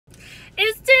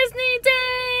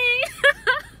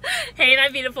Hey my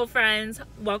beautiful friends,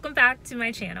 welcome back to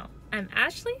my channel. I'm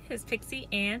Ashley, his Pixie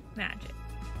and Magic.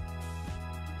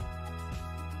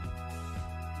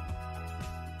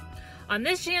 On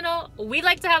this channel, we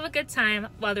like to have a good time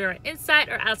whether we're inside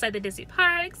or outside the Disney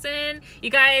parks. And you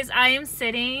guys, I am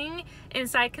sitting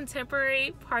inside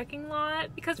Contemporary parking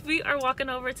lot because we are walking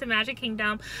over to Magic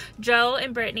Kingdom. Joe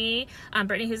and Brittany,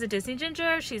 Brittany who's a Disney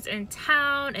Ginger, she's in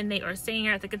town and they are staying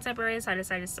here at the Contemporary, so I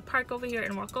decided to park over here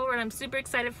and walk over, and I'm super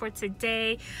excited for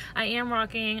today. I am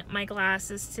rocking my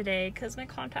glasses today because my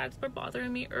contacts were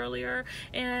bothering me earlier,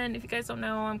 and if you guys don't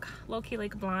know, I'm low-key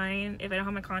like blind. If I don't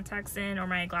have my contacts in or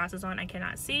my glasses on, I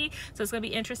cannot see, so it's gonna be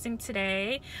interesting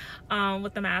today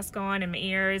with the mask on and my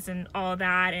ears and all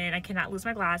that, and I cannot lose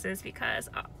my glasses because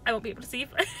I won't be able to see if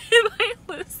I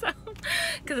lose them,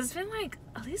 because it's been like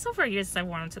at least over a year since I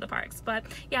wore them to the parks. But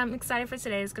yeah, I'm excited for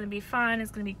today. It's gonna be fun,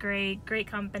 it's gonna be great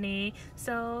company,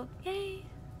 so yay,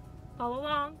 follow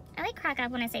along. I like crack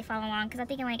up when I say follow along because I'm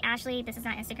thinking like, Ashley, this is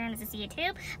not Instagram, this is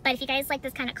YouTube. But if you guys like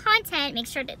this kind of content, make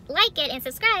sure to like it and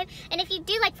subscribe. And if you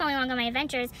do like following along on my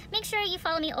adventures, make sure you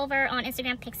follow me over on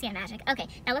Instagram, Pixie and Magic. Okay,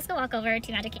 now let's go walk over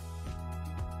to Magic Kingdom.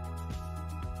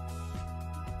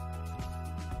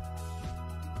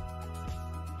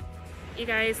 You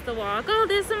guys, the walk, oh,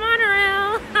 there's the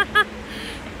monorail.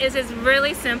 It's just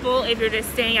really simple if you're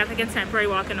just staying at the Contemporary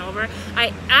walking over.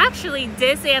 I actually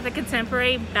did stay at the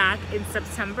Contemporary back in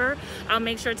September. I'll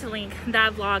make sure to link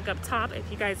that vlog up top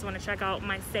if you guys want to check out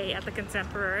my stay at the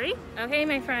Contemporary. Okay,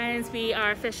 my friends, we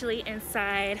are officially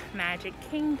inside Magic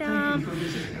Kingdom.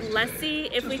 Let's see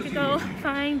if we could go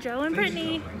find Joe and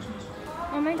Brittany.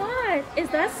 Oh my god, is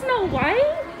that Snow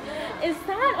White? Is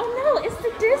that? Oh no, it's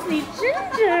the Disney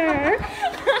Ginger.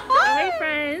 Hi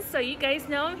friends, so you guys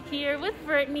know I'm here with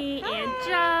Brittany and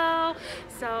Joe.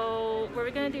 So what are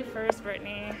we gonna do first,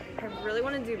 Brittany? I really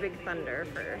want to do Big Thunder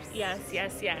first. Yes.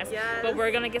 But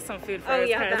we're gonna get some food first. Oh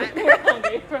yeah, that. We're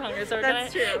hungry. So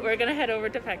we're gonna head over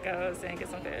to Petco's and get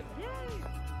some food. Yay.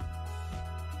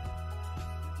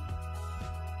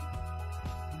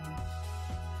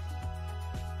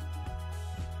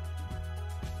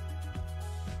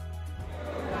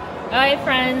 Alright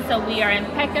friends, so we are in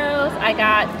Petco's. I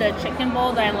got the chicken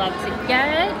bowl that I love to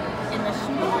get in the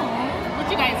small.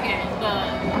 What'd you guys get?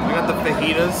 I got the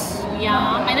fajitas. Yum.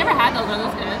 I never had those. Are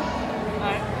those good?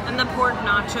 And the pork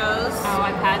nachos. Oh,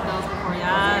 I've had those before.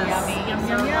 Yes.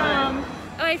 Yummy. Yum.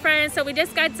 Alright friends, so we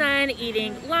just got done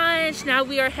eating lunch. Now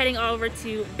we are heading over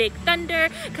to Big Thunder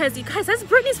because you guys, that's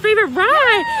Brittany's favorite ride.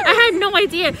 Yes. I had no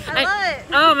idea. I love it.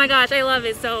 Oh my gosh, I love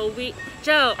it. So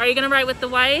Joe, are you gonna ride with the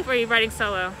wife or are you riding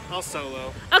solo? I'll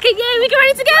solo. Okay, yay, we can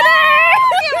ride together!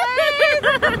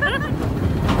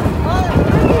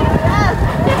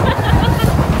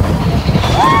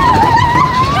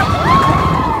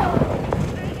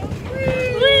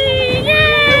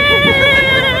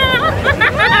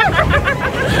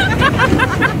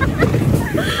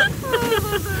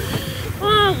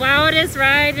 Oh, wildest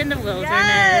ride in the wilderness.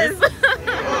 Yes.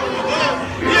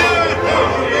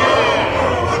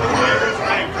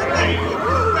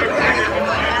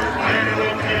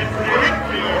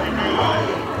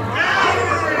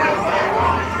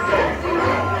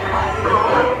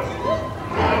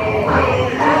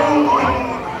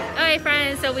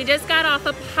 So we just got off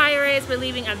of Pirates, we're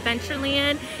leaving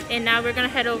Adventureland, and now we're gonna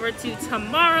head over to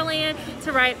Tomorrowland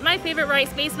to ride my favorite ride,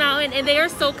 Space Mountain, and they are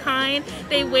so kind.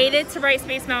 They waited to ride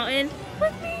Space Mountain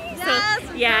with me.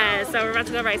 Yes, so we're about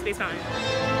to go ride Space Mountain.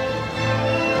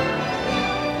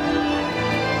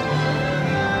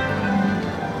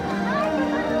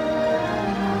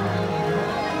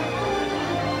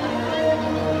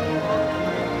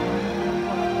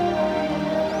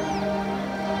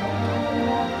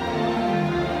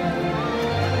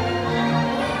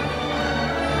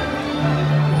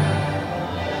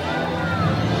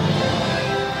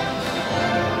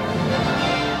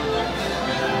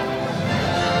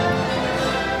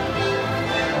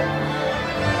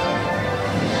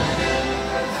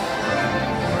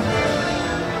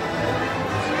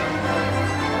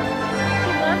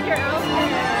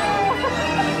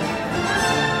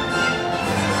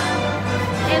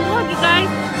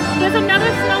 There's another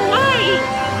Snow White!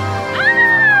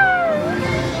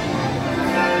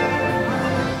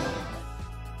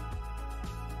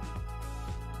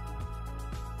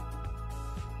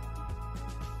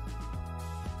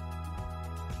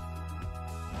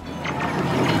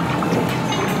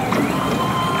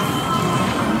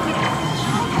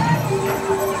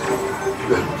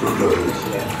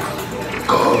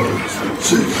 Cars,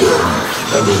 see them,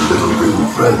 and their little green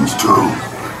friends too.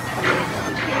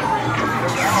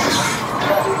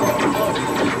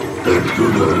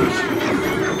 Adventurers,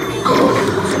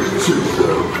 cars, sit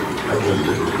down and a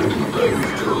little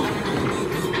banjo.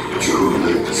 To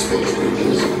make the Space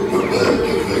Rangers prepare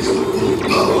to face the full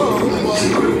power of that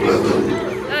secret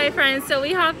weapon. Alright friends, so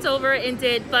we hopped over and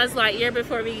did Buzz Lightyear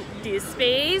before we do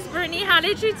space. Brittany, how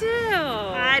did you do?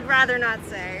 I'd rather not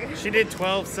say. She did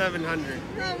 12,700.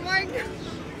 Oh my god.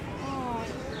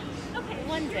 Okay,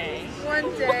 one day. One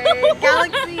day.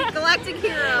 Galactic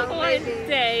hero. One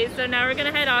day. So now we're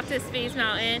gonna head off to Space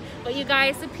Mountain. But you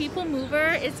guys, the People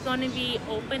Mover is going to be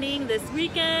opening this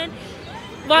weekend.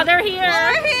 While they're here.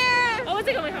 We're here. Oh, what's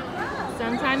it coming from?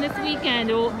 Sometime this weekend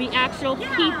there will be actual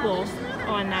people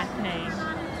on that thing.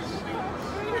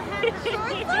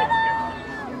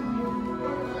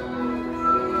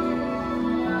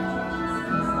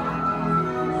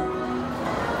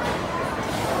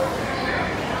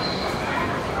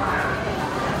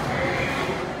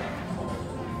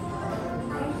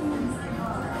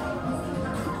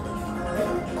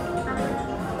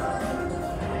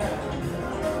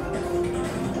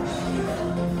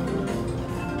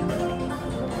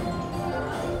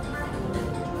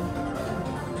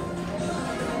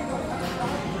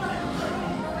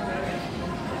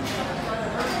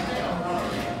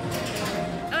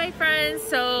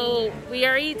 So we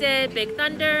already did Big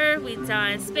Thunder, we've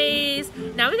done Space,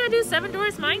 now we gotta do Seven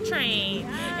Dwarfs Mine Train.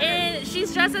 And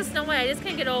she's dressed as Snow White, I just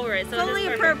can't get over it. So It's only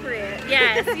appropriate.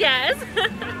 Yes, yes.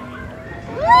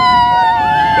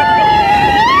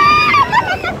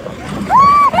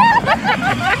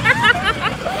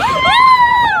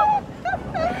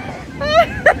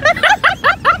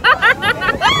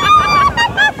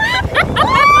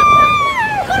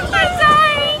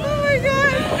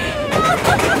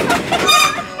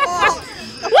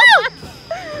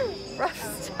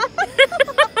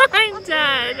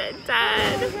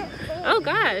 Oh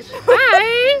gosh.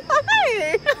 Hi.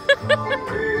 Hi.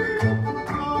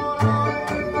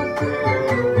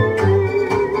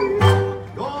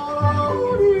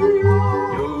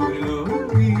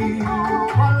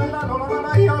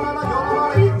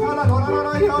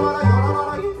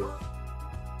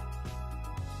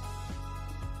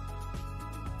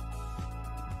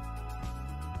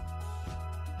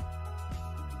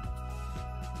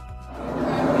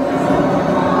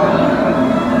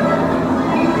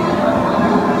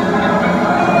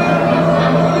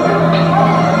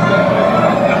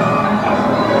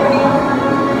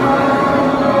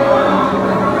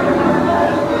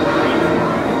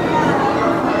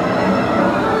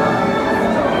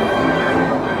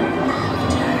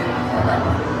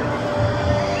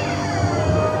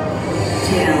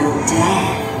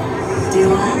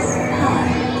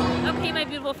 Okay, my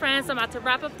beautiful friends, I'm about to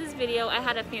wrap up this video. I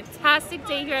had a fantastic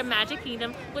day here at Magic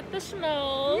Kingdom with the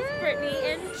Schmoes, Brittany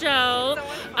and Joe.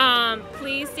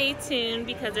 Please stay tuned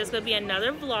because there's going to be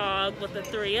another vlog with the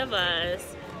three of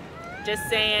us. Just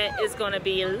saying, it's going to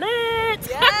be lit.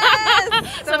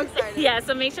 Yes! So excited. Yeah,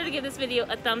 so make sure to give this video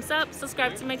a thumbs up,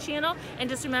 subscribe to my channel, and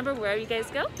just remember, wherever you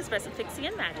guys go, express some pixie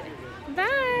and magic. Bye!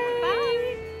 Bye!